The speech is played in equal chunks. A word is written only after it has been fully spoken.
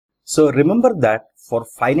So remember that for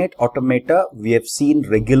finite automata, we have seen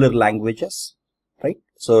regular languages, right?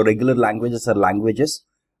 So regular languages are languages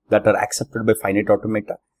that are accepted by finite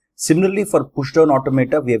automata. Similarly, for push-down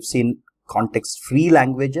automata, we have seen context-free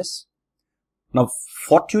languages. Now,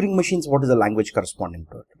 for Turing machines, what is the language corresponding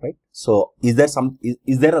to it, right? So is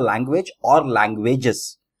there a language or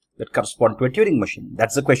languages that correspond to a Turing machine?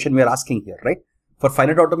 That's the question we are asking here, right? For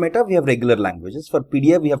finite automata, we have regular languages. For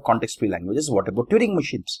PDA, we have context-free languages. What about Turing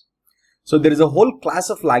machines? So there is a whole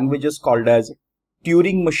class of languages called as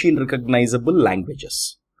Turing machine recognizable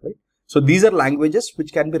languages, right? So these are languages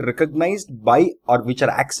which can be recognized by or which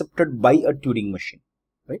are accepted by a Turing machine,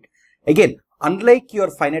 right? Again, unlike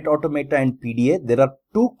your finite automata and PDA, there are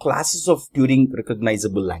two classes of Turing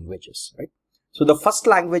recognizable languages, right? So the first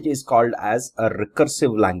language is called as a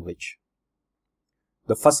recursive language.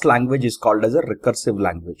 The first language is called as a recursive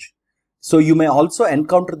language. So you may also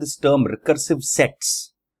encounter this term recursive sets.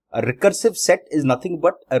 A recursive set is nothing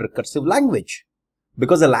but a recursive language,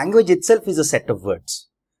 because a language itself is a set of words.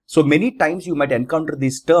 So many times you might encounter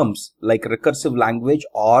these terms like recursive language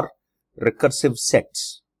or recursive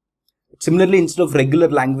sets. Similarly, instead of regular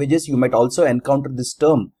languages, you might also encounter this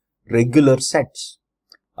term regular sets.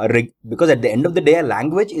 Because at the end of the day, a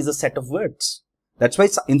language is a set of words. That's why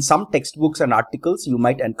in some textbooks and articles, you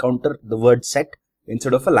might encounter the word set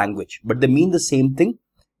instead of a language. But they mean the same thing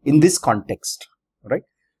in this context, right?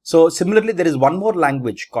 So similarly, there is one more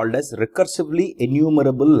language called as recursively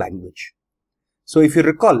enumerable language. So if you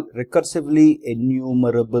recall, recursively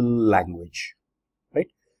enumerable language, right?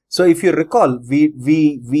 So if you recall,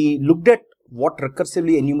 we looked at what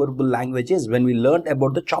recursively enumerable language is when we learned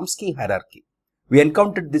about the Chomsky hierarchy. We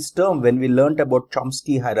encountered this term when we learned about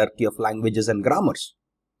Chomsky hierarchy of languages and grammars,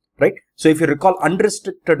 right? So if you recall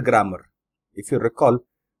unrestricted grammar, if you recall,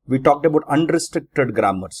 we talked about unrestricted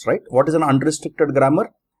grammars, right? What is an unrestricted grammar?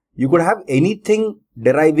 You could have anything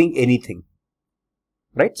deriving anything,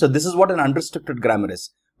 right? So this is what an unrestricted grammar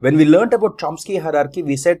is. When we learned about Chomsky hierarchy,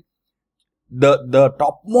 we said the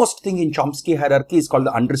topmost thing in Chomsky hierarchy is called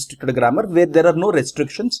the unrestricted grammar, where there are no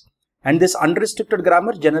restrictions. And this unrestricted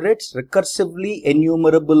grammar generates recursively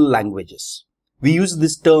enumerable languages. We use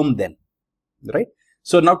this term then, right?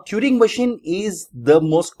 So now Turing machine is the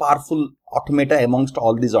most powerful automata amongst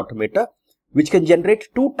all these automata, which can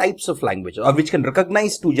generate two types of languages, or which can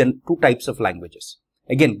recognize two types of languages.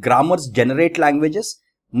 Again, grammars generate languages,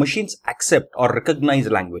 machines accept or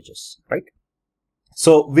recognize languages, right?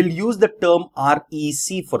 So we'll use the term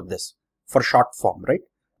REC for this, for short form, right?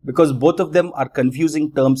 Because both of them are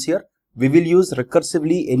confusing terms here. We will use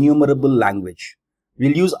recursively enumerable language.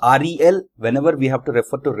 We'll use REL whenever we have to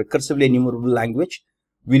refer to recursively enumerable language.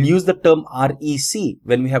 We'll use the term REC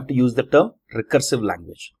when we have to use the term recursive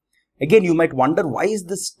language. Again, you might wonder, why is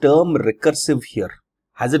this term recursive here?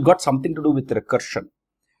 Has it got something to do with recursion?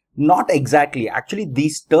 Not exactly. Actually,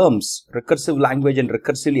 these terms, recursive language and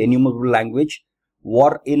recursively enumerable language,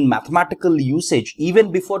 were in mathematical usage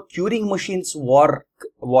even before Turing machines were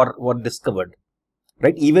discovered,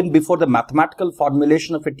 right? Even before the mathematical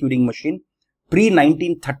formulation of a Turing machine,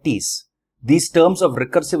 pre-1930s, these terms of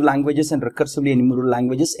recursive languages and recursively enumerable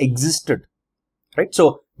languages existed, right?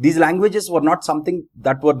 So these languages were not something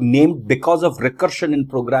that were named because of recursion in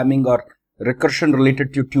programming or recursion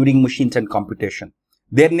related to Turing machines and computation.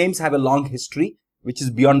 Their names have a long history, which is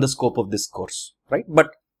beyond the scope of this course, right? But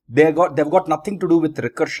they've got nothing to do with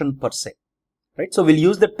recursion per se, right? So we'll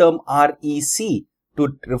use the term REC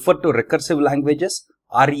to refer to recursive languages,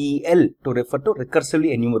 REL to refer to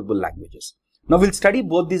recursively enumerable languages. Now we'll study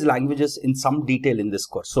both these languages in some detail in this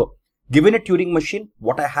course. So given a Turing machine,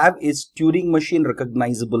 what I have is Turing machine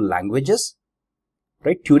recognizable languages,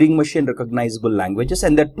 right? Turing machine recognizable languages,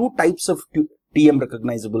 and there are two types of TM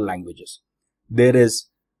recognizable languages. There is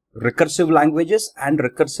recursive languages and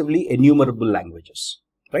recursively enumerable languages,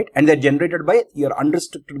 right? And they're generated by your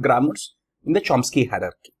unrestricted grammars in the Chomsky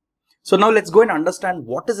hierarchy. So now let's go and understand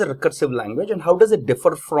what is a recursive language and how does it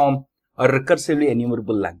differ from a recursively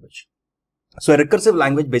enumerable language. So a recursive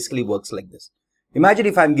language basically works like this. Imagine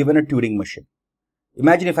if I'm given a Turing machine.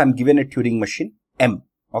 Imagine if I'm given a Turing machine M.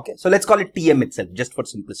 Okay, so let's call it TM itself just for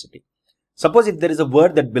simplicity. Suppose if there is a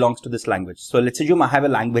word that belongs to this language. So let's assume I have a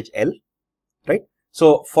language L, right?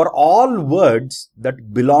 So for all words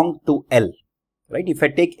that belong to L, right? If I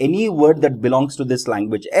take any word that belongs to this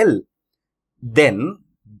language L, then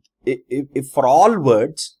if for all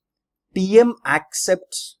words TM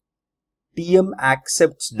accepts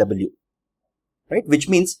W, right? Which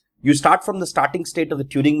means you start from the starting state of the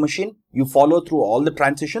Turing machine, you follow through all the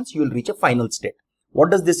transitions, you will reach a final state.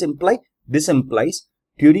 What does this imply? This implies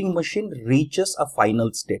Turing machine reaches a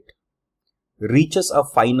final state. reaches a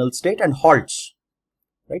final state and halts,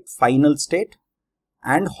 right? Final state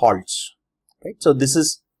and halts, right? So this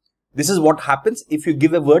is what happens if you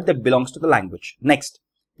give a word that belongs to the language. Next,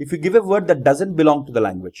 if you give a word that doesn't belong to the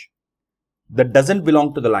language,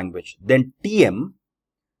 then TM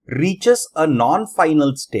reaches a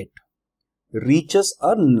non-final state,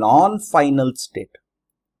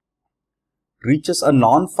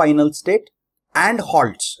 and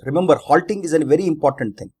halts. Remember, halting is a very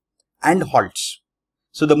important thing, and halts.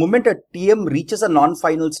 So the moment a TM reaches a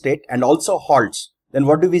non-final state and also halts, then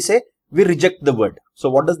what do we say? We reject the word. So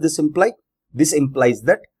what does this imply? This implies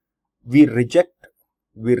that we reject,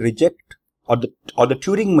 or the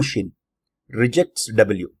Turing machine rejects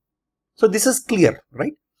W. So this is clear,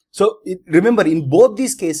 right? So remember, in both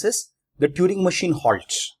these cases, the Turing machine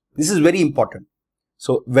halts. This is very important.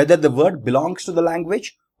 So whether the word belongs to the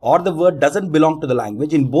language or the word doesn't belong to the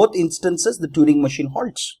language, in both instances, the Turing machine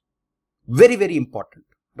halts. Very, very important,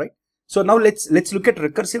 right? So now let's look at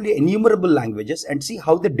recursively enumerable languages and see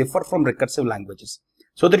how they differ from recursive languages,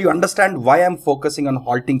 so that you understand why I'm focusing on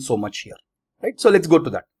halting so much here, right? So let's go to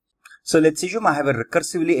that. So let's assume I have a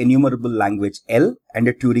recursively enumerable language L and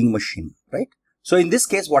a Turing machine, right? So in this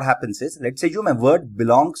case, what happens is, let's assume a word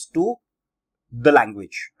belongs to the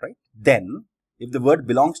language, right? Then, if the word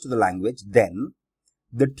belongs to the language, then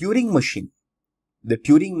the Turing machine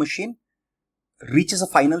reaches a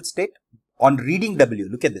final state on reading W.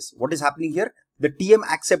 Look at this. What is happening here? The TM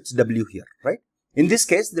accepts W here, right? In this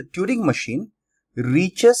case, the Turing machine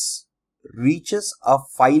reaches a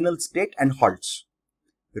final state and halts.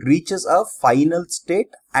 Which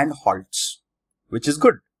is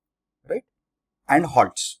good, right? And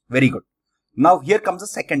halts. Very good. Now here comes the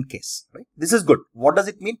second case, right? This is good. What does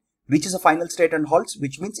it mean? Reaches a final state and halts,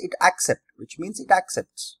 which means it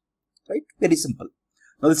accepts, right? Very simple.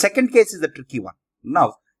 Now the second case is the tricky one.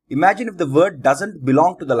 Now imagine if the word doesn't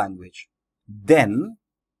belong to the language, then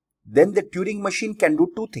the Turing machine can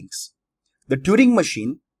do two things. The Turing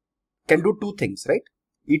machine can do two things, right?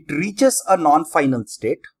 It reaches a non-final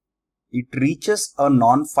state.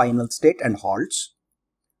 And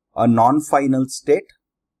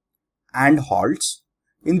halts.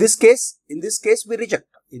 In this case, we reject.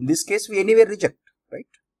 In this case, we anyway reject, right?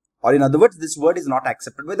 Or in other words, this word is not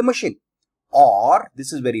accepted by the machine. Or,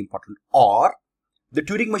 this is very important, or the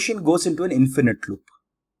Turing machine goes into an infinite loop.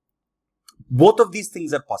 Both of these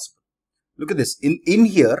things are possible. Look at this. In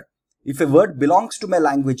here, if a word belongs to my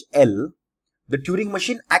language L, the Turing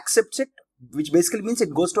machine accepts it, which basically means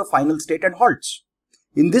it goes to a final state and halts.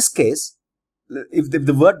 In this case, if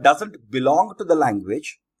the word doesn't belong to the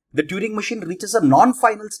language, the Turing machine reaches a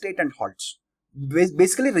non-final state and halts,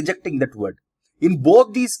 basically rejecting that word. In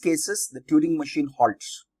both these cases, the Turing machine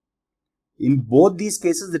halts. In both these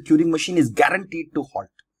cases, the Turing machine is guaranteed to halt,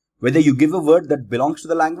 whether you give a word that belongs to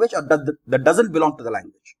the language or that doesn't belong to the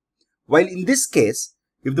language. While in this case,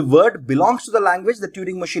 if the word belongs to the language, the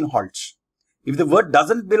Turing machine halts. If the word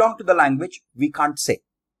doesn't belong to the language, we can't say.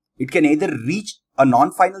 It can either reach a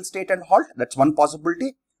non-final state and halt, that's one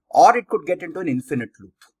possibility, or it could get into an infinite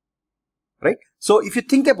loop, right? So if you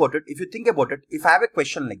think about it, if I have a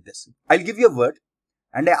question like this, I'll give you a word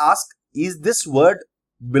and I ask, is this word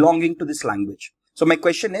belonging to this language? So my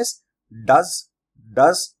question is, does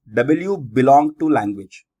W belong to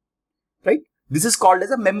language, right? This is called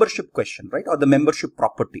as a membership question, right? Or the membership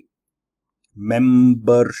property.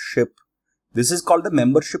 This is called the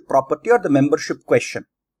membership property or the membership question,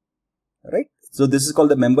 right? So this is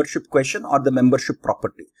called the membership question or the membership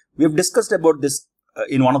property. We have discussed about this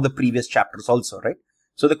in one of the previous chapters also, right?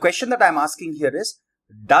 So the question that I'm asking here is,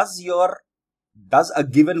 does a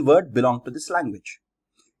given word belong to this language?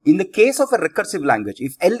 In the case of a recursive language,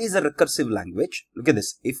 if L is a recursive language, look at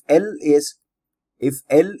this. If L is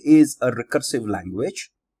a recursive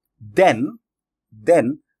language, then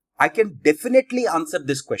I can definitely answer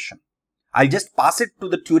this question. I'll just pass it to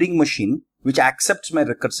the Turing machine, which accepts my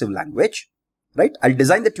recursive language, right? I'll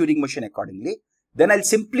design the Turing machine accordingly. Then I'll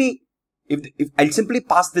simply, I'll simply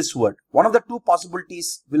pass this word. One of the two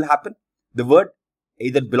possibilities will happen. The word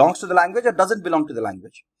either belongs to the language or doesn't belong to the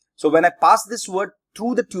language. So when I pass this word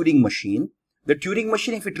through the Turing machine,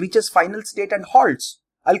 if it reaches final state and halts,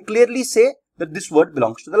 I'll clearly say that this word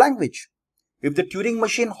belongs to the language. If the Turing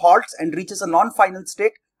machine halts and reaches a non-final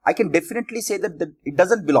state, I can definitely say that it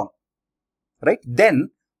doesn't belong, right?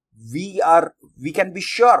 Then we can be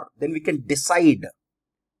sure, then we can decide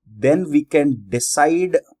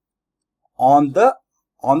on the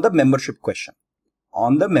membership question,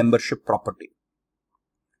 on the membership property,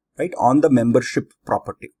 right? On the membership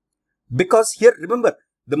property. Because here, remember,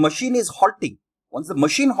 the machine is halting. Once the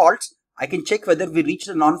machine halts, I can check whether we reached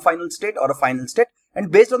a non-final state or a final state,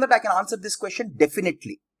 and based on that I can answer this question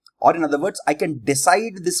definitely. Or in other words, I can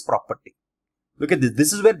decide this property. Look at this.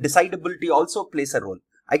 This is where decidability also plays a role.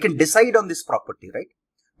 I can decide on this property, right?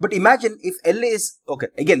 But imagine if L is, okay,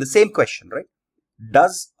 again the same question, right?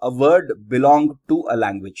 Does a word belong to a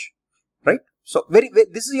language, right? So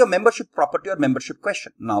this is your membership property or membership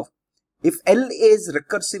question. Now, if L is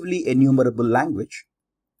recursively enumerable language,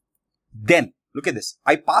 then look at this.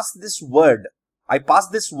 I pass this word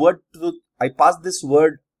through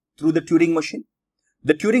the Turing machine.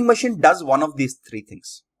 The Turing machine does one of these three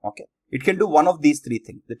things. Okay, it can do one of these three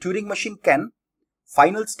things. The Turing machine can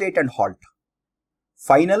final state and halt.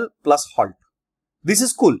 Final plus halt. This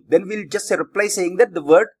is cool. Then we'll just reply saying that the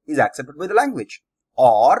word is accepted by the language.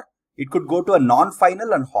 Or it could go to a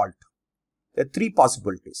non-final and halt. There are three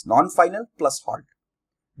possibilities. Non-final plus halt.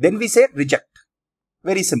 Then we say reject.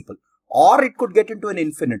 Very simple. Or it could get into an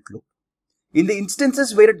infinite loop. In the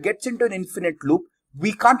instances where it gets into an infinite loop,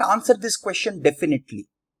 we can't answer this question definitely.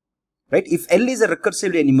 Right? If L is a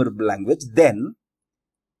recursively enumerable language, then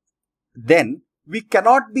we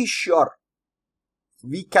cannot be sure.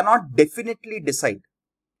 We cannot definitely decide.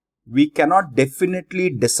 We cannot definitely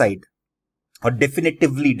decide or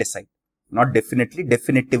definitively decide. Not definitely,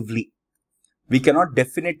 definitively. We cannot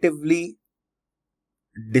definitively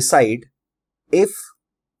decide if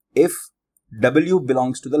W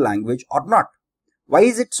belongs to the language or not. Why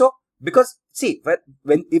is it so? Because see,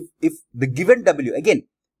 if the given W, again,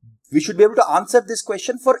 we should be able to answer this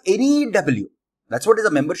question for any W. That's what is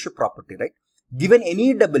a membership property, right? Given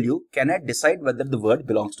any W, can I decide whether the word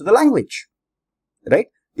belongs to the language, right?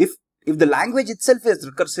 If the language itself is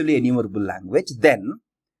recursively enumerable language, then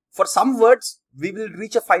for some words, we will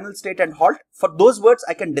reach a final state and halt. For those words,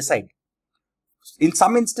 I can decide. In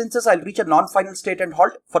some instances, I'll reach a non-final state and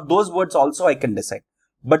halt. For those words also, I can decide.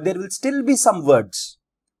 But there will still be some words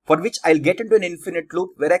for which I'll get into an infinite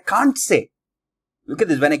loop where I can't say. Look at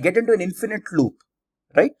this. When I get into an infinite loop,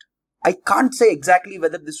 right? I can't say exactly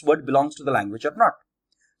whether this word belongs to the language or not.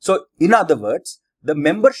 So, in other words, the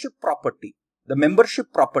membership property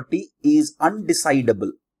is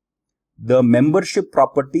undecidable. The membership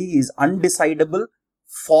property is undecidable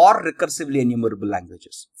for recursively enumerable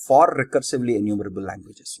languages.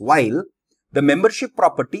 While the membership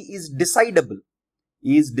property is decidable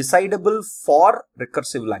for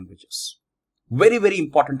recursive languages. Very, very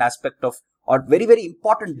important aspect of, or very, very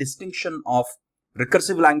important distinction of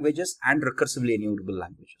recursive languages and recursively enumerable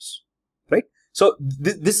languages, right? So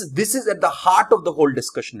this is at the heart of the whole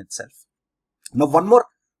discussion itself. Now one more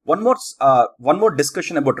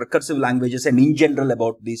discussion about recursive languages and in general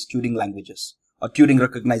about these Turing languages or Turing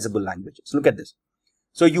recognizable languages. Look at this.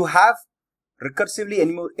 So you have recursively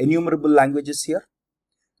enumerable languages here.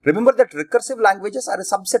 Remember that recursive languages are a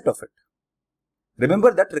subset of it.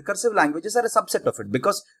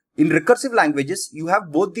 Because in recursive languages, you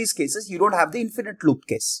have both these cases. You don't have the infinite loop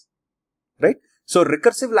case, right? So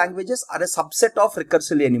recursive languages are a subset of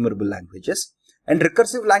recursively enumerable languages, and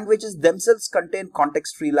recursive languages themselves contain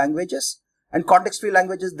context-free languages, and context-free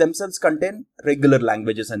languages themselves contain regular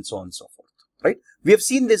languages, and so on and so forth, right? We have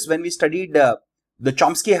seen this when we studied the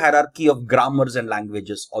Chomsky hierarchy of grammars and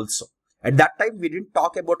languages also. At that time, we didn't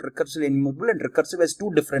talk about recursively enumerable and recursive as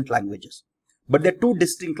two different languages, but they're two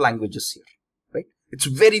distinct languages here, right? It's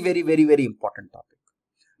very, very, very, very important topic.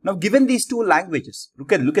 Now, given these two languages,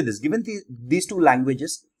 look at this. Given these two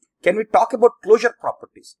languages, can we talk about closure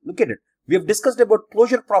properties? Look at it. We have discussed about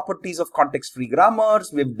closure properties of context-free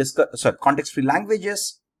grammars. We have discussed, context-free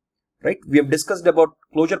languages, right? We have discussed about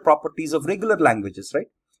closure properties of regular languages, right?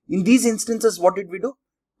 In these instances, what did we do?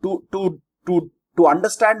 To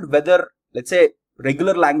understand whether, let's say,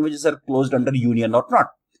 regular languages are closed under union or not,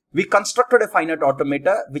 we constructed a finite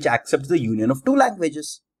automata which accepts the union of two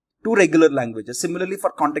languages, two regular languages. Similarly,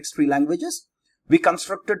 for context-free languages, we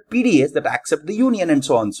constructed PDAs that accept the union and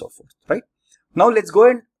so on and so forth, right? Now, let's go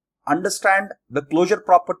and understand the closure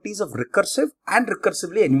properties of recursive and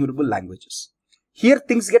recursively enumerable languages. Here,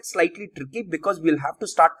 things get slightly tricky because we'll have to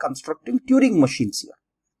start constructing Turing machines here.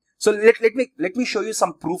 So, let me show you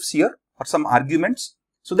some proofs here or some arguments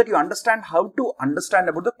so that you understand how to understand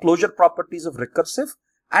about the closure properties of recursive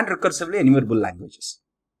and recursively enumerable languages.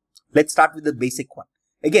 Let's start with the basic one.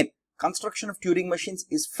 Again, construction of Turing machines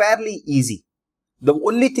is fairly easy. The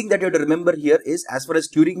only thing that you have to remember here is, as far as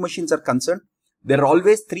Turing machines are concerned, there are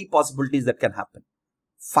always three possibilities that can happen.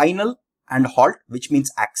 Final and halt, which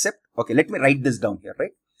means accept. Okay, let me write this down here,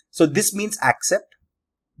 right? So this means accept,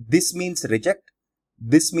 this means reject,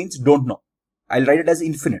 this means don't know. I'll write it as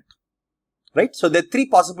infinite, right? So there are three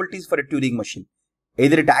possibilities for a Turing machine.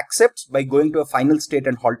 Either it accepts by going to a final state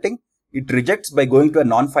and halting, it rejects by going to a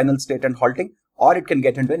non-final state and halting, or it can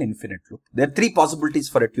get into an infinite loop. There are three possibilities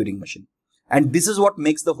for a Turing machine. And this is what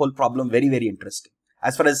makes the whole problem very, very interesting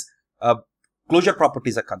as far as closure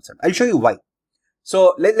properties are concerned. I'll show you why.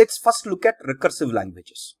 So let's first look at recursive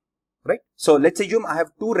languages, right? So let's assume I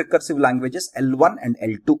have two recursive languages, L1 and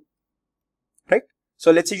L2, right?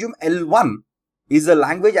 So let's assume L1 is a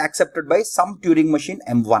language accepted by some Turing machine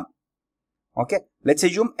M1. Okay. Let's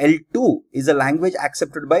assume L2 is a language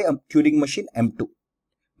accepted by a Turing machine M2.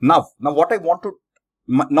 Now what I want to,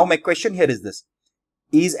 now my question here is this: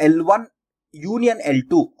 is L1 union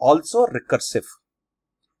L2 also recursive?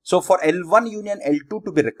 So for L1 union L2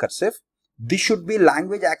 to be recursive, this should be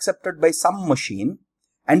language accepted by some machine,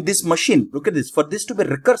 and this machine, look at this, for this to be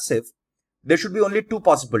recursive, there should be only two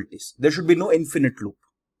possibilities. There should be no infinite loop.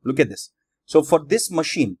 Look at this. So for this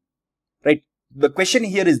machine, right, the question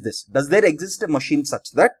here is this: does there exist a machine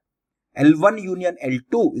such that L1 union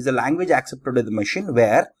L2 is a language accepted by the machine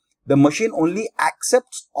where the machine only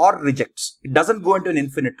accepts or rejects? It doesn't go into an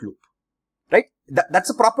infinite loop, right? That's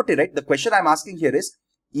a property, right? The question I'm asking here is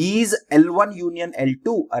L1 union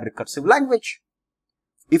L2 a recursive language?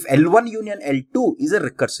 If L1 union L2 is a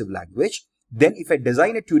recursive language, then if I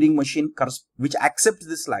design a Turing machine which accepts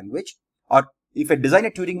this language, or if I design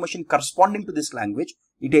a Turing machine corresponding to this language,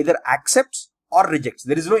 it either accepts or rejects.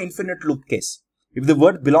 There is no infinite loop case. If the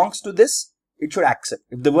word belongs to this, it should accept.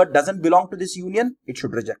 If the word doesn't belong to this union, it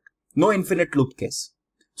should reject. No infinite loop case.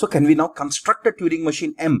 So can we now construct a Turing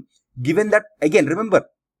machine M, given that, again, remember,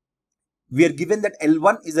 we are given that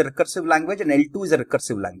L1 is a recursive language and L2 is a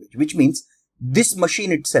recursive language, which means this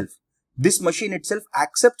machine itself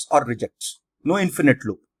accepts or rejects. No infinite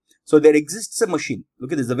loop. So there exists a machine.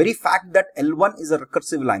 Look at this. The very fact that L1 is a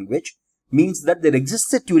recursive language means that there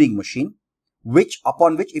exists a Turing machine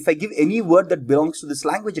upon which if I give any word that belongs to this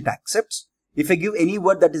language, it accepts. If I give any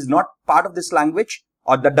word that is not part of this language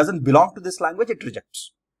or that doesn't belong to this language, it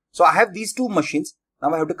rejects. So I have these two machines.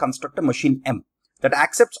 Now I have to construct a machine M that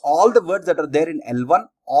accepts all the words that are there in L1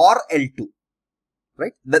 or L2,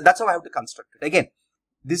 right? That's how I have to construct it. Again,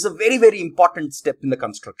 this is a very, very important step in the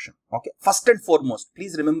construction. Okay. First and foremost,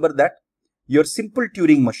 please remember that your simple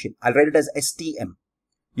Turing machine, I'll write it as STM.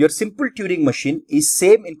 Your simple Turing machine is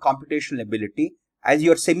same in computational ability as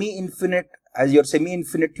your semi-infinite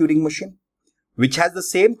Turing machine, which has the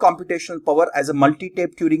same computational power as a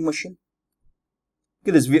multi-tape Turing machine.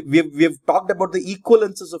 Look at this. We have talked about the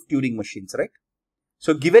equivalences of Turing machines, right?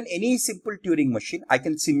 So given any simple Turing machine, I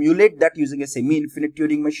can simulate that using a semi-infinite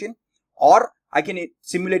Turing machine, or I can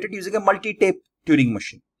simulate it using a multi-tape Turing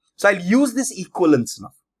machine. So I'll use this equivalence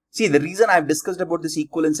now. See, the reason I've discussed about this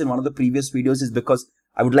equivalence in one of the previous videos is because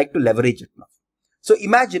I would like to leverage it now. So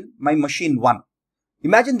imagine my machine 1.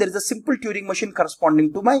 Imagine there is a simple Turing machine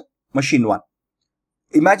corresponding to my machine 1.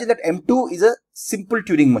 Imagine that M2 is a simple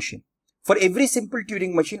Turing machine. For every simple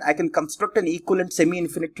Turing machine, I can construct an equivalent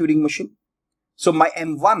semi-infinite Turing machine. So my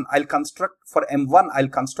M1, I'll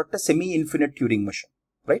construct a semi-infinite Turing machine,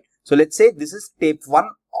 right? So let's say this is tape 1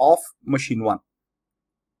 of machine 1,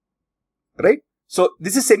 right? So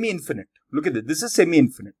this is semi-infinite. Look at this. This is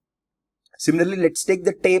semi-infinite. Similarly, let's take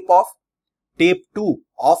the tape 2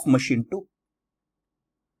 of machine 2.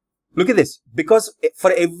 Look at this. Because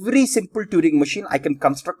for every simple Turing machine, I can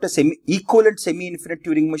construct a equivalent semi-infinite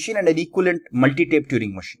Turing machine and an equivalent multi-tape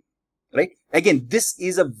Turing machine. Right? Again, this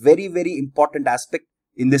is a very, very important aspect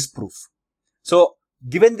in this proof. So,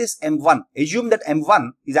 given this M1, assume that M1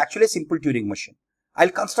 is actually a simple Turing machine. I'll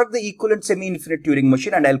construct the equivalent semi-infinite Turing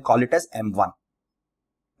machine and I'll call it as M1.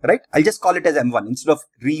 Right? I'll just call it as M1 instead of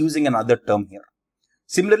reusing another term here.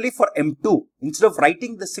 Similarly, for M2, instead of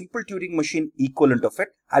writing the simple Turing machine equivalent of it,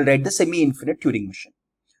 I'll write the semi-infinite Turing machine.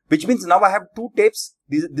 Which means now I have two tapes.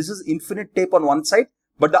 This is infinite tape on one side,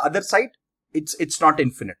 but the other side, it's not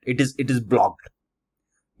infinite. It is blocked.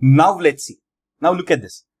 Now let's see. Now look at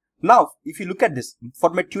this. Now, if you look at this, for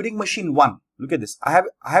my Turing machine 1, look at this. I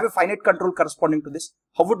have a finite control corresponding to this.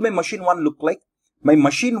 How would my machine 1 look like? My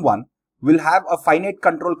machine 1 will have a finite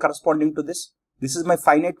control corresponding to this. This is my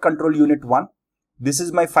finite control unit 1. This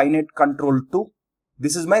is my finite control 2.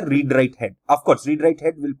 This is my read-write head. Of course, read-write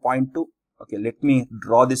head will point to, okay, let me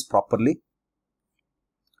draw this properly.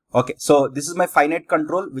 Okay, so this is my finite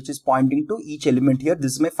control, which is pointing to each element here.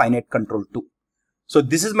 This is my finite control 2. So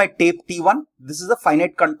this is my tape T1. This is the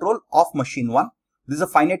finite control of machine 1. This is a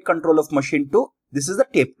finite control of machine 2. This is the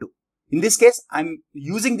tape 2. In this case, I'm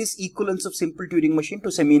using this equivalence of simple Turing machine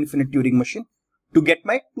to semi-infinite Turing machine to get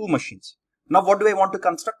my two machines. Now, what do I want to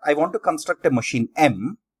construct? I want to construct a machine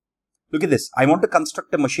M. Look at this. I want to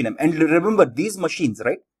construct a machine M. And remember, these machines,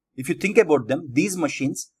 right? If you think about them, these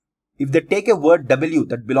machines, if they take a word W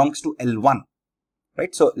that belongs to L1,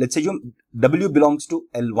 right? So let's assume W belongs to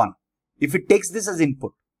L1. If it takes this as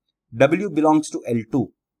input, W belongs to L2.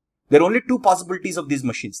 There are only two possibilities of these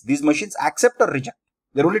machines. These machines accept or reject.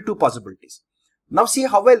 There are only two possibilities. Now see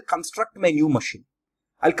how I'll construct my new machine.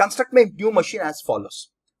 I'll construct my new machine as follows.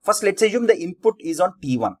 First, let's assume the input is on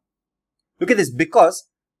T1. Look at this, because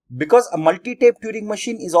a multi-tape Turing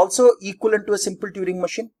machine is also equivalent to a simple Turing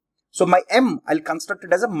machine. So my M, I'll construct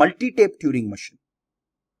it as a multi-tape Turing machine.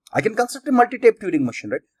 I can construct a multi-tape Turing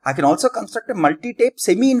machine, right? I can also construct a multi-tape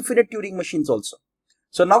semi-infinite Turing machines also.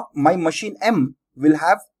 So now my machine M will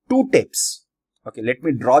have two tapes. Okay, let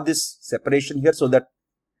me draw this separation here so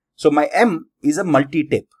my M is a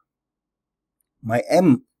multi-tape. My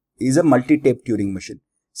M is a multi-tape Turing machine.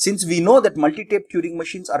 Since we know that multi-tape Turing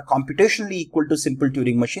machines are computationally equal to simple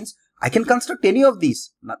Turing machines, I can construct any of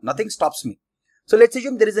these. Nothing stops me. So let's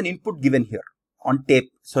assume there is an input given here on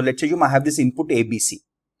tape. So let's assume I have this input ABC.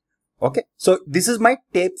 Okay. So this is my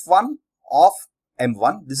tape 1 of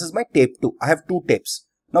M1. This is my tape 2. I have two tapes.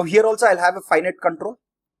 Now here also I'll have a finite control.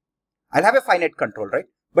 I'll have a finite control, right?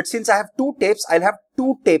 But since I have two tapes, I'll have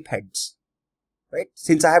two tape heads, right?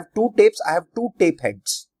 Since I have two tapes, I have two tape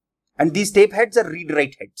heads. And these tape heads are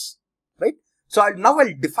read-write heads, right? So now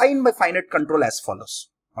I'll define my finite control as follows.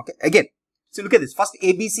 Okay, again, so look at this. First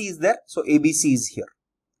ABC is there, so ABC is here.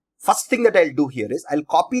 First thing that I'll do here is I'll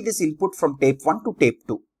copy this input from tape 1 to tape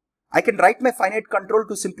 2. I can write my finite control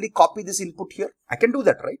to simply copy this input here. I can do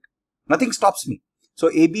that, right? Nothing stops me. So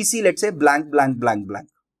ABC, let's say blank, blank, blank, blank.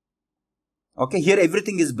 Okay, here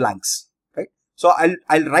everything is blanks, right? So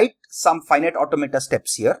I'll write some finite automata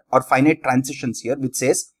steps here or finite transitions here, which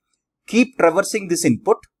says keep traversing this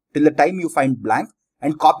input till the time you find blank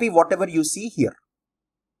and copy whatever you see here,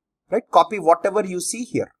 right? Copy whatever you see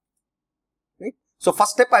here, right? So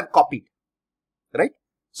first step I've copied, right?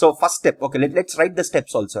 So first step, okay, let's write the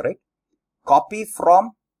steps also, right? Copy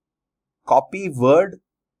word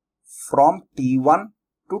from T1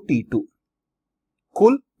 to T2.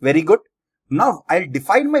 Cool, very good. Now I'll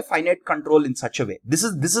define my finite control in such a way. This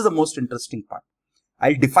is the most interesting part.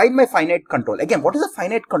 I'll define my finite control. Again, what is a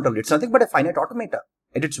finite control? It's nothing but a finite automata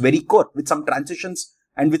at its very core with some transitions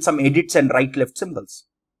and with some edits and right left symbols,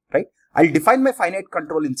 right? I'll define my finite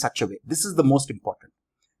control in such a way. This is the most important,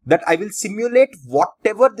 that I will simulate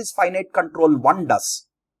whatever this finite control 1 does.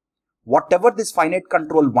 Whatever this finite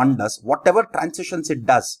control 1 does, whatever transitions it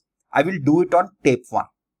does, I will do it on tape 1.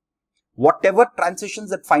 Whatever transitions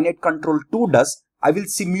that finite control 2 does, I will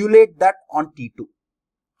simulate that on T2.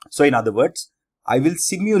 So in other words, I will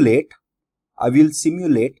simulate machine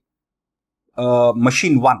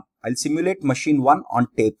 1. I'll simulate machine 1 on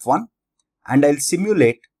tape 1 and I'll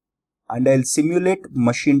simulate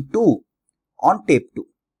machine 2 on tape 2.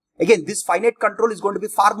 Again, this finite control is going to be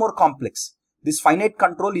far more complex. This finite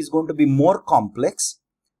control is going to be more complex,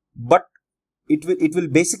 but it will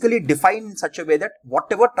basically define in such a way that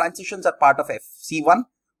whatever transitions are part of FC1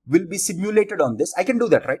 will be simulated on this. I can do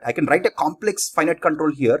that, right? I can write a complex finite control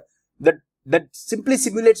here that simply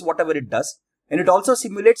simulates whatever it does, and it also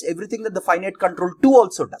simulates everything that the finite control 2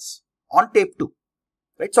 also does on tape 2,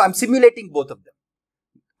 right? So I'm simulating both of them.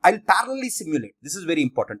 I'll parallelly simulate. This is very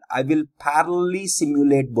important. I will parallelly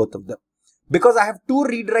simulate both of them because I have two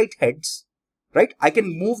read-write heads, right? I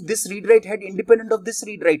can move this read-write head independent of this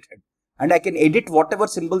read-write head, and I can edit whatever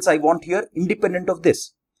symbols I want here independent of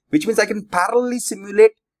this, which means I can parallelly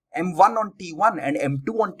simulate M1 on T1 and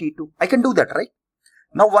M2 on T2. I can do that, right?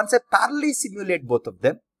 Now, once I parallelly simulate both of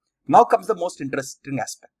them, now comes the most interesting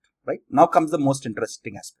aspect, right? Now comes the most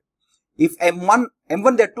interesting aspect. If M1,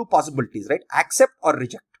 there are two possibilities, right? Accept or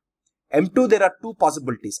reject. M2, there are two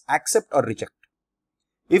possibilities, accept or reject.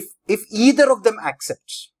 If either of them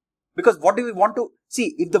accepts, because what do we want to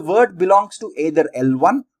see? If the word belongs to either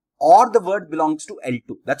L1 or the word belongs to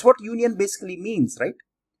L2, that's what union basically means, right?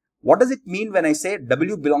 What does it mean when I say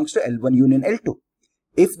W belongs to L1 union L2?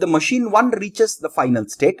 If the machine 1 reaches the final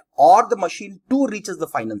state or the machine 2 reaches the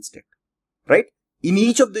final state, right? In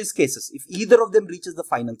each of these cases, if either of them reaches the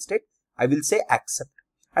final state, I will say accept.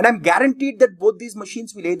 And I'm guaranteed that both these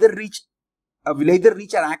machines will either reach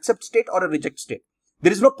an accept state or a reject state.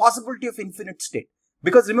 There is no possibility of infinite state.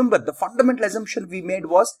 Because remember, the fundamental assumption we made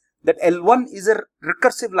was that L1 is a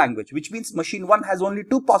recursive language, which means machine 1 has only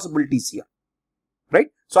two possibilities here, right?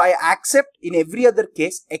 So I accept in every other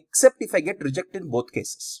case except if I get reject in both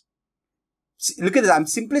cases. See, look at this, I'm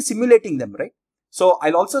simply simulating them, right? So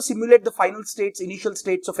I'll also simulate the final states, initial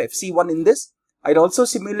states of FC1 in this. I'll also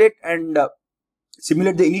simulate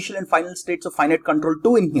the initial and final states of finite control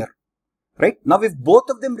 2 in here, right? Now if both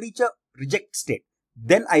of them reach a reject state,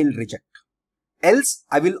 then I'll reject. else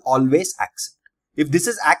I will always accept. If this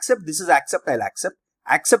is accept, I'll accept.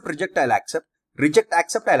 Accept, reject, I'll accept. Reject,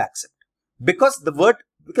 accept, I'll accept. Because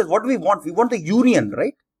what do we want? We want the union,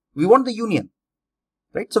 right? We want the union,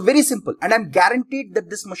 right? So very simple. And I'm guaranteed that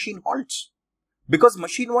this machine halts. Because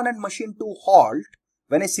machine 1 and machine 2 halt,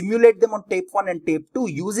 when I simulate them on tape 1 and tape 2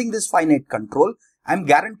 using this finite control, I'm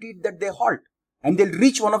guaranteed that they halt. And they'll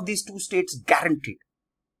reach one of these two states guaranteed.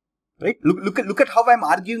 Right? Look at how I'm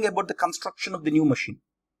arguing about the construction of the new machine.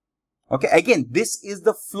 Okay, again, this is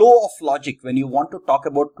the flow of logic when you want to talk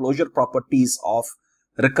about closure properties of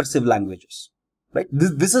recursive languages. Right?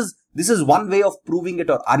 This is one way of proving it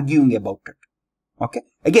or arguing about it. Okay,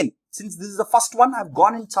 again, since this is the first one, I've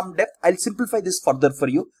gone in some depth. I'll simplify this further for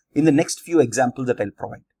you in the next few examples that I'll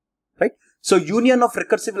provide. Right? So union of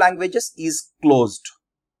recursive languages is closed.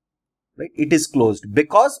 Right? It is closed.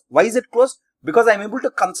 Because, why is it closed? Because I'm able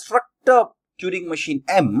to construct a Turing machine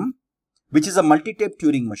M, which is a multi-tape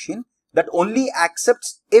Turing machine that only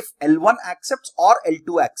accepts if L1 accepts or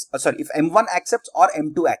L2 accepts. If M1 accepts or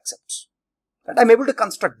M2 accepts. Right? I'm able to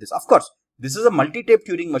construct this. Of course, this is a multi-tape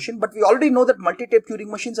Turing machine, but we already know that multi-tape Turing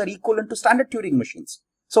machines are equivalent to standard Turing machines.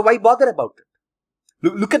 So why bother about it?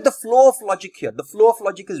 Look at the flow of logic here. The flow of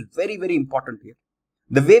logic is very, very important here.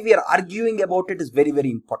 The way we are arguing about it is very, very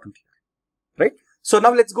important here. Right? So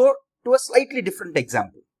now let's go to a slightly different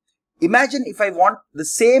example. Imagine if I want the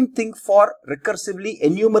same thing for recursively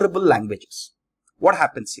enumerable languages. What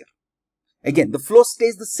happens here? Again, the flow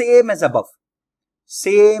stays the same as above.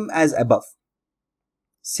 Same as above.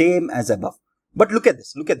 Same as above. But look at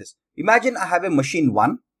this. Look at this. Imagine I have a machine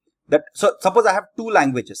 1 that, so suppose I have two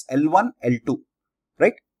languages, L1, L2,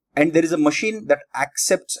 right? And there is a machine that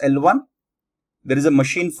accepts L1. There is a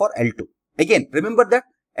machine for L2. Again, remember that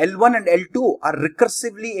L1 and L2 are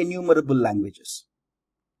recursively enumerable languages.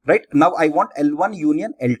 Right? Now I want L1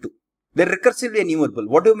 union L2. They're recursively enumerable.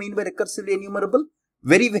 What do you mean by recursively enumerable?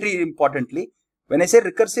 Very, very importantly, when I say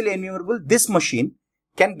recursively enumerable, this machine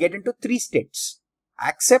can get into three states.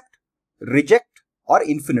 Accept, reject, or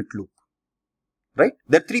infinite loop. Right?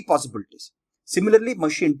 There are three possibilities. Similarly,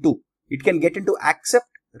 machine 2, it can get into accept,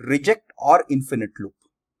 reject, or infinite loop.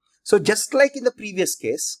 So just like in the previous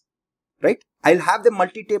case, right? I'll have the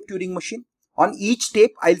multi-tape Turing machine. On each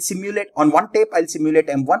tape, I'll simulate, on one tape, I'll simulate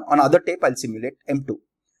M1, on other tape, I'll simulate M2.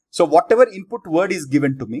 So whatever input word is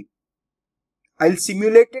given to me, I'll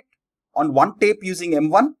simulate it on one tape using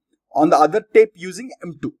M1, on the other tape using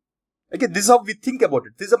M2. Okay, this is how we think about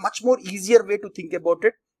it. This is a much more easier way to think about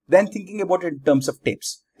it than thinking about it in terms of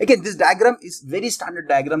tapes. Again, this diagram is very standard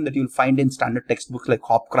diagram that you'll find in standard textbooks like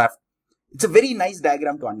Hopcraft. It's a very nice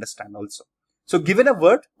diagram to understand also. So given a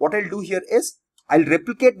word, what I'll do here is, I'll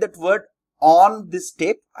replicate that word on this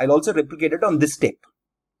tape. I'll also replicate it on this tape,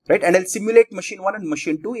 right? And I'll simulate machine 1 and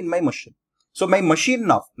machine 2 in my machine. So my machine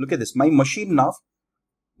now, look at this, my machine now,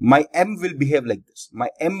 my M will behave like this. My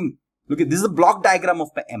M, look at this is a block diagram of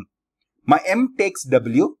my M. My M takes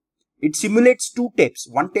W, it simulates two tapes,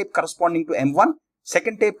 one tape corresponding to M1,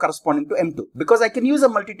 second tape corresponding to M2. Because I can use a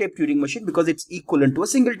multi-tape Turing machine because it's equivalent to a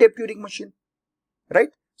single tape Turing machine, right?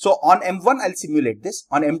 So on M1, I'll simulate this.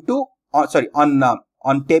 On M2,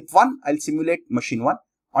 on tape 1, I'll simulate machine 1.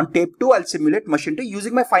 On tape 2, I'll simulate machine 2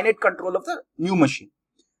 using my finite control of the new machine.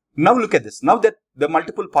 Now look at this. Now that the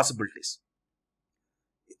multiple possibilities.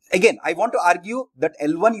 Again, I want to argue that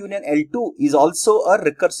L1 union L2 is also a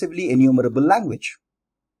recursively enumerable language,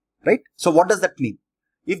 right? So what does that mean?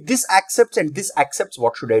 If this accepts and this accepts,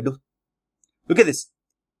 what should I do? Look at this.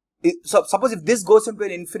 So suppose if this goes into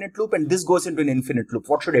an infinite loop and this goes into an infinite loop,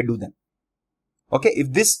 what should I do then? Okay,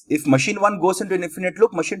 if machine 1 goes into an infinite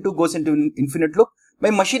loop, machine 2 goes into an infinite loop,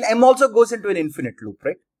 my machine M also goes into an infinite loop,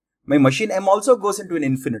 right? My machine M also goes into an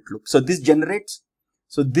infinite loop. So this generates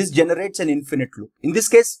an infinite loop. In this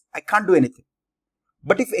case, I can't do anything.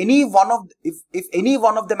 But if any one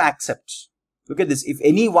of them accepts, look at this, if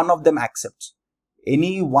any one of them accepts, if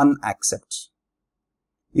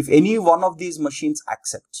any one of these machines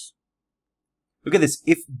accepts, look at this,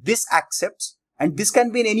 if this accepts, and this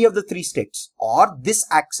can be in any of the three states, or this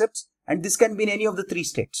accepts and this can be in any of the three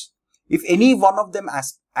states. If any one of them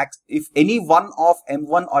if any one of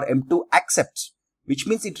M1 or M2 accepts, which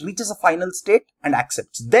means it reaches a final state and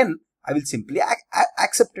accepts, then I will simply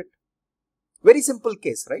accept it. Very simple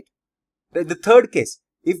case, right? The third case,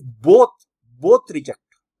 if both reject,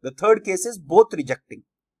 the third case is both rejecting,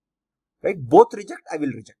 right? Both reject, I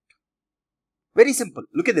will reject. Very simple.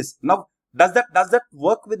 Look at this. Now, does that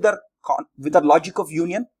work with the logic of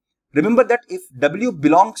union? Remember that if W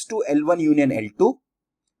belongs to L1 union L2,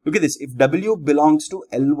 look at this, if W belongs to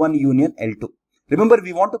L1 union L2, Remember,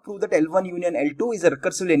 we want to prove that L1 union L2 is a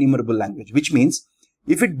recursively enumerable language, which means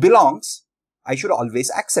if it belongs, I should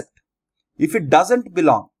always accept. If it doesn't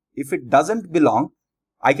belong,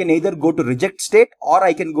 I can either go to reject state or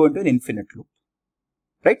I can go into an infinite loop.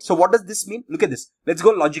 Right? So what does this mean? Look at this. Let's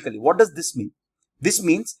go logically. What does this mean? This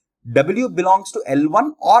means W belongs to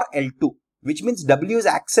L1 or L2, which means W is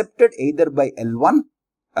accepted either by L1,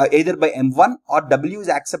 either by M1, or W is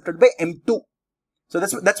accepted by M2. So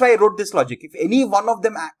that's why I wrote this logic. If any one of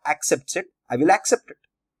them accepts it, I will accept it,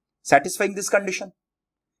 satisfying this condition.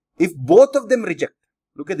 If both of them reject,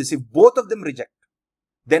 look at this. If both of them reject,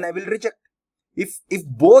 then I will reject. If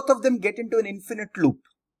both of them get into an infinite loop,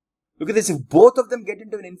 look at this. If both of them get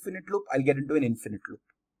into an infinite loop, I'll get into an infinite loop.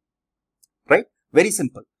 Right? Very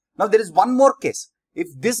simple. Now there is one more case. If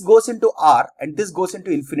this goes into R and this goes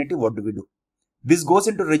into infinity, what do we do? This goes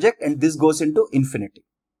into reject and this goes into infinity.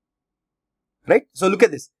 Right? So look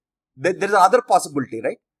at this. There is another possibility,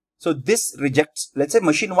 right? So this rejects, let's say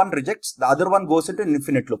machine 1 rejects, the other one goes into an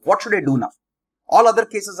infinite loop. What should I do now? All other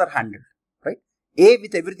cases are handled, right? A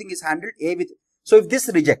with everything is handled, so if this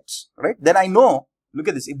rejects, right, then I know, look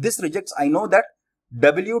at this, if this rejects, I know that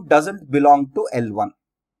W doesn't belong to L1.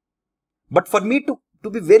 But for me to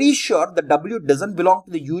be very sure that W doesn't belong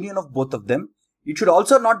to the union of both of them, it should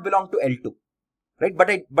also not belong to L2, right?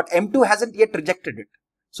 But M2 hasn't yet rejected it.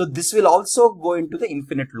 So this will also go into the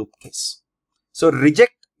infinite loop case. So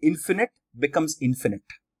reject infinite becomes infinite,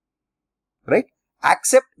 right?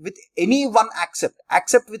 Accept with any one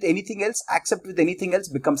accept with anything else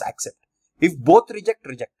becomes accept. If both reject,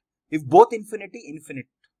 reject. If both infinity, infinite,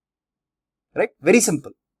 right? Very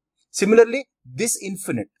simple. Similarly, this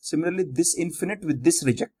infinite with this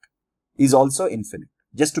reject is also infinite,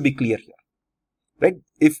 just to be clear here, right?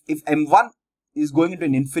 If M1 is going into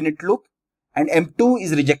an infinite loop and M2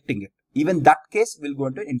 is rejecting it, even that case will go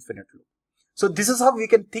into an infinite loop. So this is how we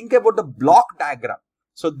can think about the block diagram.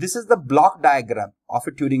 So this is the block diagram of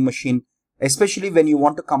a Turing machine, especially when you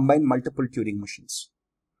want to combine multiple Turing machines,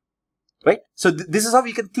 right? So this is how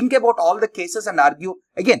we can think about all the cases and argue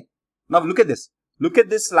again. Now look at this. Look at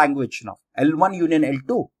this language now. L1 union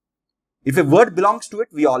L2. If a word belongs to it,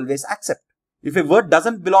 we always accept. If a word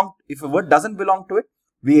doesn't belong to it,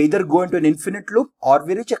 we either go into an infinite loop or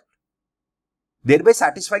we reject, thereby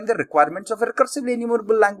satisfying the requirements of a recursively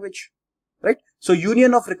enumerable language. Right? So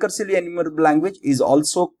union of recursively enumerable language is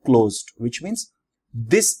also closed, which means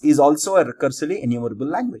this is also a recursively enumerable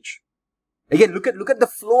language. Again, look at the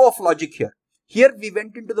flow of logic here. Here we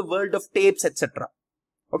went into the world of tapes, etc.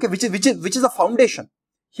 Okay, which is the foundation.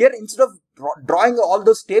 Here, instead of drawing all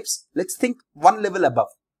those tapes, let's think one level above.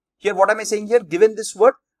 Here, what am I saying here? Given this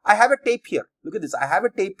word, I have a tape here. Look at this. I have a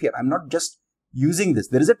tape here. I'm not just using this.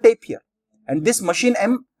 There is a tape here. And this machine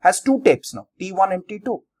M has two tapes now, T1 and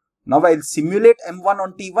T2. Now I'll simulate M1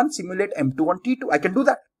 on T1, simulate M2 on T2. I can do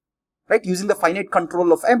that, right? Using the finite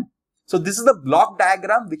control of M. So this is the block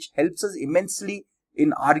diagram which helps us immensely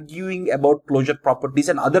in arguing about closure properties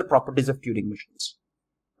and other properties of Turing machines,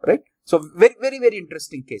 right? So very, very, very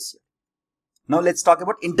interesting case here. Now let's talk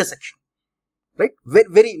about intersection, right? Very,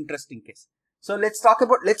 very interesting case. So let's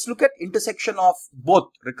look at intersection of both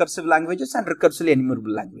recursive languages and recursively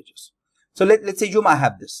enumerable languages. So let's assume I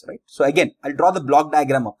have this, right? So again, I'll draw the block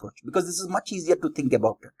diagram approach because this is much easier to think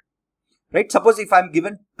about it, right? Suppose if I'm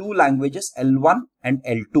given two languages, L1 and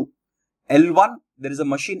L2. L1, there is a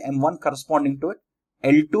machine M1 corresponding to it.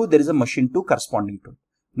 L2, there is a machine 2 corresponding to it.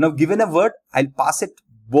 Now, given a word, I'll pass it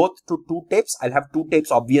both to two tapes. I'll have two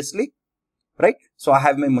tapes, obviously, right? So I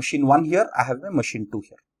have my machine 1 here. I have my machine 2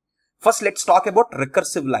 here. First, let's talk about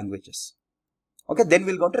recursive languages. Okay, then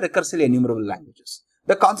we'll go to recursively enumerable languages.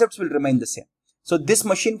 The concepts will remain the same. So this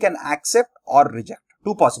machine can accept or reject.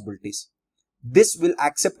 Two possibilities. This will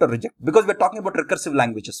accept or reject because we're talking about recursive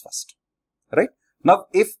languages first, right? Now,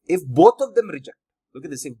 if both of them reject, look at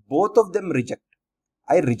this. If both of them reject,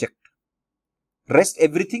 I reject. Rest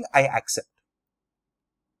everything I accept,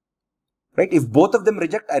 right? If both of them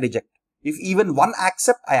reject, I reject. If even one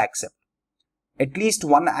accept, I accept. At least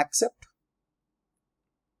one accept.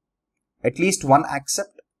 At least one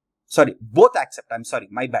accept. Sorry, both accept. I'm sorry.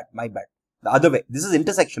 My bad. The other way. This is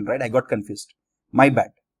intersection, right? I got confused. My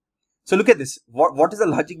bad. So look at this. What is the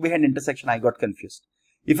logic behind intersection? I got confused.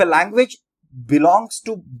 If a language belongs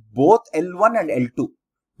to both L1 and L2,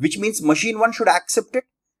 which means machine 1 should accept it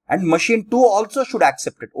and machine 2 also should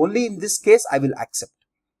accept it. Only in this case, I will accept.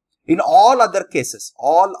 In all other cases,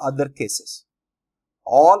 I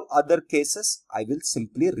will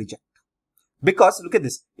simply reject. Because look at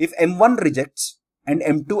this. If M1 rejects and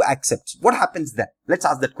M2 accepts, what happens then? Let's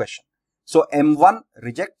ask that question. So M1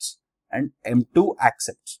 rejects and M2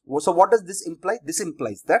 accepts. So what does this imply? This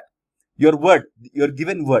implies that your word, your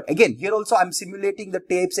given word, again here also I'm simulating the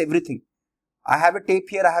tapes, everything. I have a tape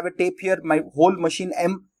here, I have a tape here, my whole machine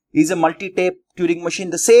M is a multi-tape Turing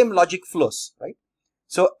machine, the same logic flows, right?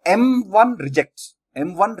 So M1 rejects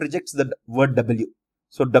the word W.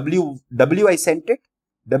 So W I sent it,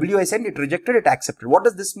 it rejected, it accepted. What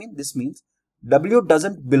does this mean? This means W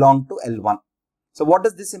doesn't belong to L1. So what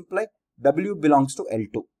does this imply? W belongs to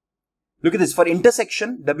L2. Look at this, for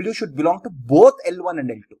intersection, W should belong to both L1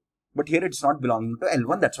 and L2. But here it's not belonging to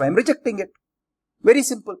L1, that's why I'm rejecting it. Very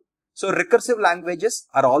simple. So recursive languages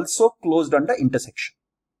are also closed under intersection.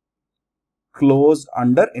 Closed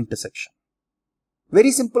under intersection.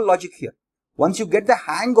 Very simple logic here. Once you get the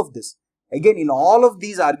hang of this, again in all of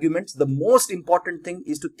these arguments, the most important thing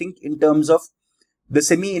is to think in terms of the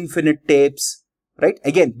semi-infinite tapes, right?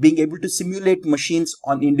 Again, being able to simulate machines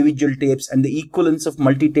on individual tapes and the equivalence of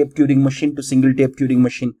multi-tape Turing machine to single-tape Turing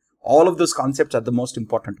machine. All of those concepts are the most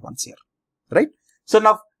important ones here, right? So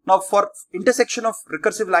now for intersection of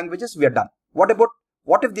recursive languages, we are done. What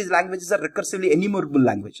if these languages are recursively enumerable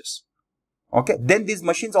languages? Okay, then these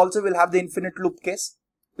machines also will have the infinite loop case.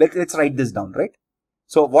 Let's write this down, right?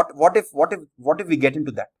 So what if we get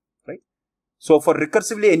into that, right? So for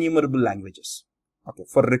recursively enumerable languages, okay,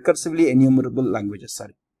 for recursively enumerable languages,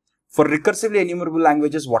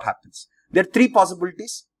 what happens? There are three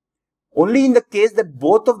possibilities. Only in the case that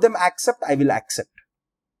both of them accept, I will accept.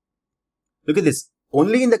 Look at this.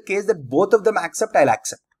 Only in the case that both of them accept, I'll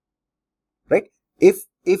accept, right? If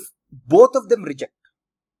both of them reject,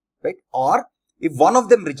 right? Or if one of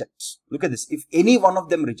them rejects, look at this. If any one of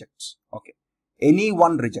them rejects, okay, any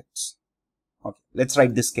one rejects, okay, let's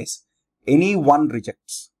write this case. Any one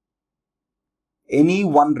rejects, I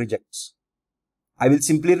will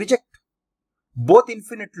simply reject. Both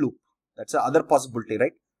infinite loop, that's the other possibility,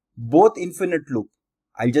 right? Both infinite loop,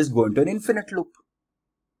 I'll just go into an infinite loop,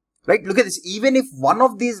 right? Look at this. Even if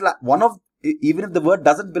even if the word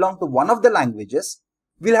doesn't belong to one of the languages,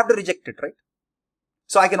 we'll have to reject it, right?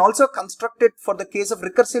 So I can also construct it for the case of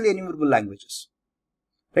recursively enumerable languages,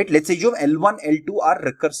 right? Let's assume L1, L2 are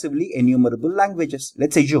recursively enumerable languages.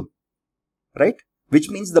 Let's assume, right? Which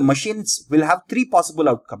means the machines will have three possible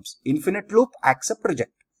outcomes. Infinite loop, accept,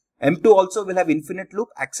 reject. M2 also will have infinite loop,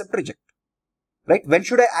 accept, reject, right? When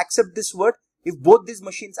should I accept this word? If both these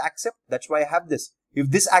machines accept, that's why I have this. If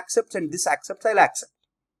this accepts and this accepts, I'll accept,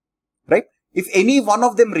 right? If any one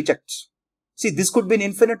of them rejects, see, this could be an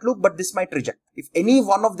infinite loop, but this might reject. If any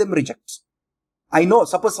one of them rejects, I know,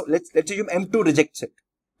 suppose, let's assume M2 rejects it,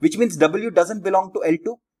 which means W doesn't belong to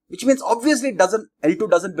L2, which means obviously L2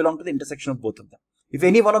 doesn't belong to the intersection of both of them. If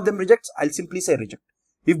any one of them rejects, I'll simply say reject.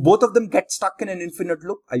 If both of them get stuck in an infinite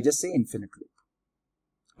loop, I'll just say infinite loop.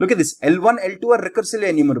 Look at this. L1, L2 are recursively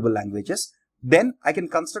enumerable languages. Then I can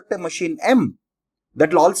construct a machine M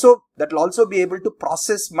that will also be able to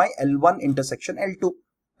process my L1 intersection L2.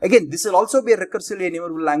 Again, this will also be a recursively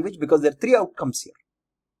enumerable language because there are three outcomes here,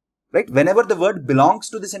 right? Whenever the word belongs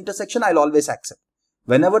to this intersection, I'll always accept.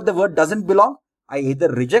 Whenever the word doesn't belong, I either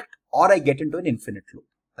reject or I get into an infinite loop.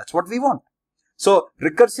 That's what we want. So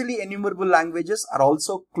recursively enumerable languages are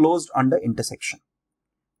also closed under intersection.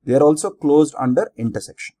 They are also closed under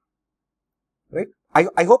intersection, right?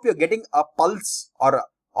 I hope you're getting a pulse or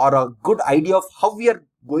a good idea of how we are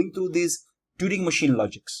going through these Turing machine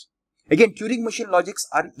logics. Again, Turing machine logics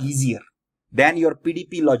are easier than your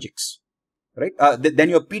PDP logics, right? Than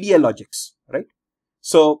your PDL logics, right?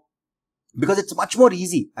 So, because it's much more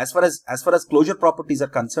easy as far as closure properties are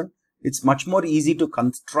concerned, it's much more easy to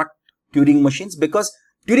construct Turing machines because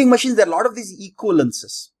Turing machines, there are a lot of these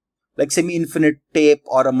equivalences, like semi-infinite tape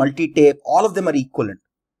or a multi-tape. All of them are equivalent,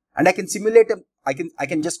 and I can simulate them. I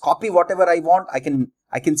can just copy whatever I want.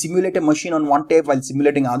 I can simulate a machine on one tape while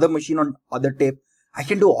simulating another machine on other tape. I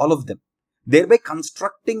can do all of them. Thereby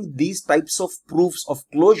constructing these types of proofs of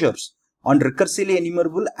closures on recursively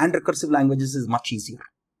enumerable and recursive languages is much easier,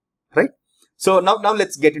 right? So now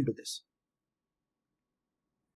let's get into this.